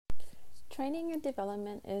Training and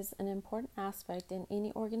development is an important aspect in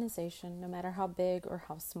any organization, no matter how big or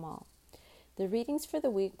how small. The readings for the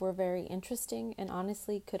week were very interesting and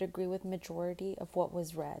honestly could agree with majority of what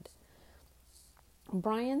was read.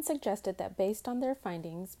 Brian suggested that based on their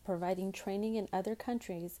findings, providing training in other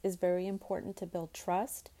countries is very important to build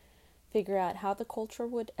trust, figure out how the culture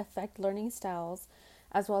would affect learning styles,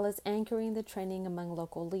 as well as anchoring the training among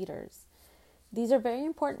local leaders. These are very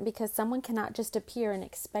important because someone cannot just appear and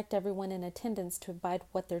expect everyone in attendance to abide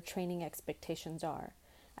what their training expectations are.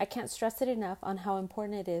 I can't stress it enough on how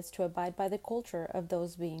important it is to abide by the culture of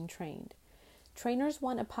those being trained. Trainers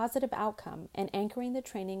want a positive outcome, and anchoring the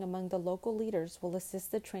training among the local leaders will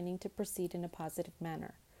assist the training to proceed in a positive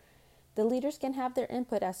manner. The leaders can have their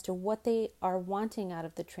input as to what they are wanting out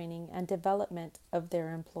of the training and development of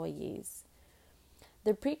their employees.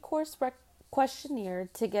 The pre-course questionnaire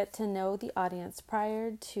to get to know the audience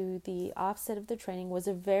prior to the offset of the training was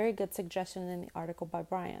a very good suggestion in the article by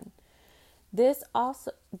Brian. This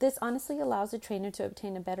honestly allows the trainer to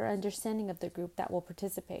obtain a better understanding of the group that will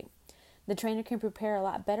participate. The trainer can prepare a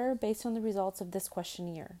lot better based on the results of this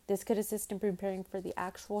questionnaire. This could assist in preparing for the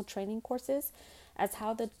actual training courses as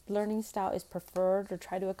how the learning style is preferred or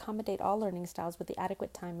try to accommodate all learning styles with the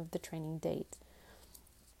adequate time of the training date.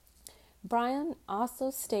 Brian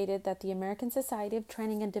also stated that the American Society of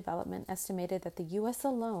Training and Development estimated that the U.S.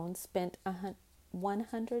 alone spent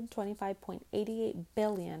 $125.88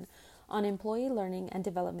 billion on employee learning and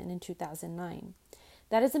development in 2009.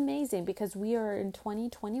 That is amazing because we are in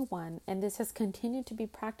 2021 and this has continued to be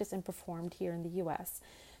practiced and performed here in the U.S.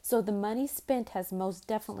 So the money spent has most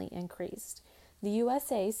definitely increased. The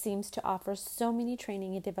USA seems to offer so many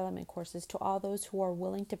training and development courses to all those who are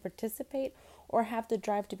willing to participate or have the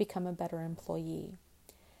drive to become a better employee.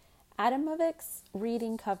 Adamovic's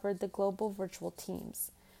reading covered the global virtual teams.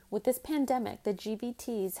 With this pandemic, the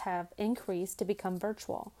GVTs have increased to become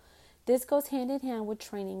virtual. This goes hand in hand with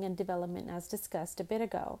training and development as discussed a bit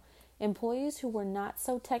ago. Employees who were not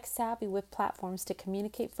so tech savvy with platforms to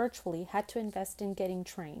communicate virtually had to invest in getting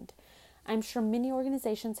trained. I'm sure many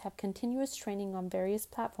organizations have continuous training on various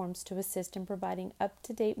platforms to assist in providing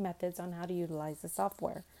up-to-date methods on how to utilize the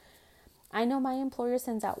software. I know my employer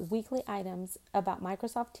sends out weekly items about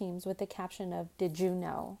Microsoft Teams with the caption of, "Did you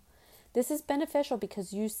know?" This is beneficial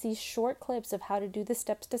because you see short clips of how to do the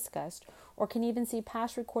steps discussed or can even see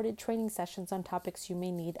past recorded training sessions on topics you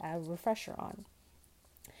may need a refresher on.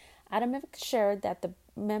 Adamovic shared that the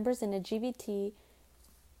members in a GVT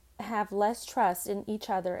have less trust in each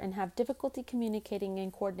other and have difficulty communicating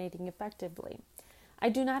and coordinating effectively. I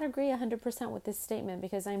do not agree 100% with this statement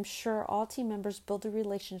because I'm sure all team members build a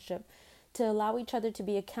relationship to allow each other to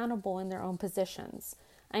be accountable in their own positions.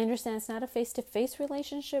 I understand it's not a face-to-face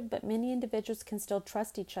relationship, but many individuals can still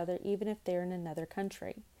trust each other even if they're in another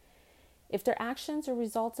country. If their actions or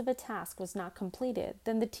results of a task was not completed,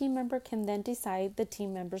 then the team member can then decide the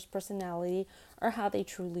team member's personality or how they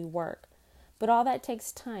truly work. But all that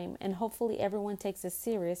takes time, and hopefully everyone takes it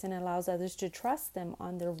serious and allows others to trust them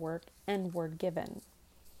on their work and word given.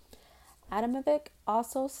 Adamovic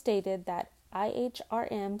also stated that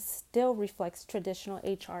IHRM still reflects traditional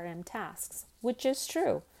HRM tasks, which is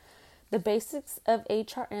true. The basics of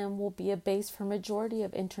HRM will be a base for majority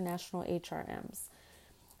of international HRMs.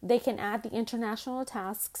 They can add the international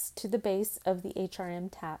tasks to the base of the HRM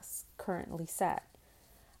tasks currently set.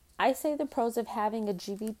 I say the pros of having a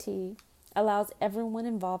GVT allows everyone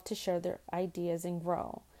involved to share their ideas and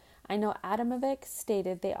grow. I know Adamovic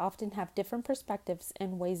stated they often have different perspectives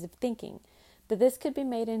and ways of thinking, but this could be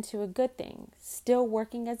made into a good thing. Still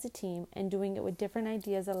working as a team and doing it with different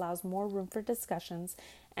ideas allows more room for discussions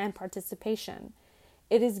and participation.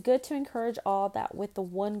 It is good to encourage all that with the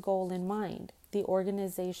one goal in mind, the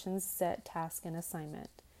organization's set task and assignment.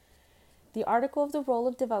 The article of the role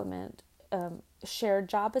of development shared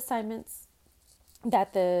job assignments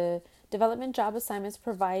that the development job assignments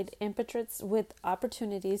provide impetus with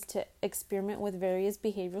opportunities to experiment with various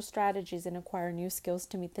behavioral strategies and acquire new skills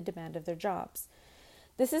to meet the demand of their jobs.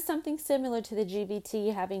 This is something similar to the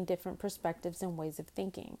GVT having different perspectives and ways of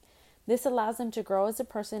thinking. This allows them to grow as a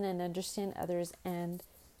person and understand others and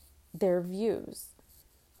their views.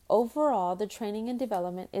 Overall, the training and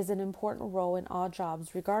development is an important role in all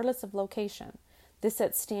jobs, regardless of location. This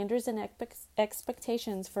sets standards and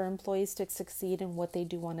expectations for employees to succeed in what they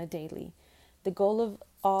do on a daily. The goal of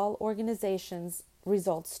all organizations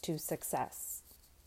results to success.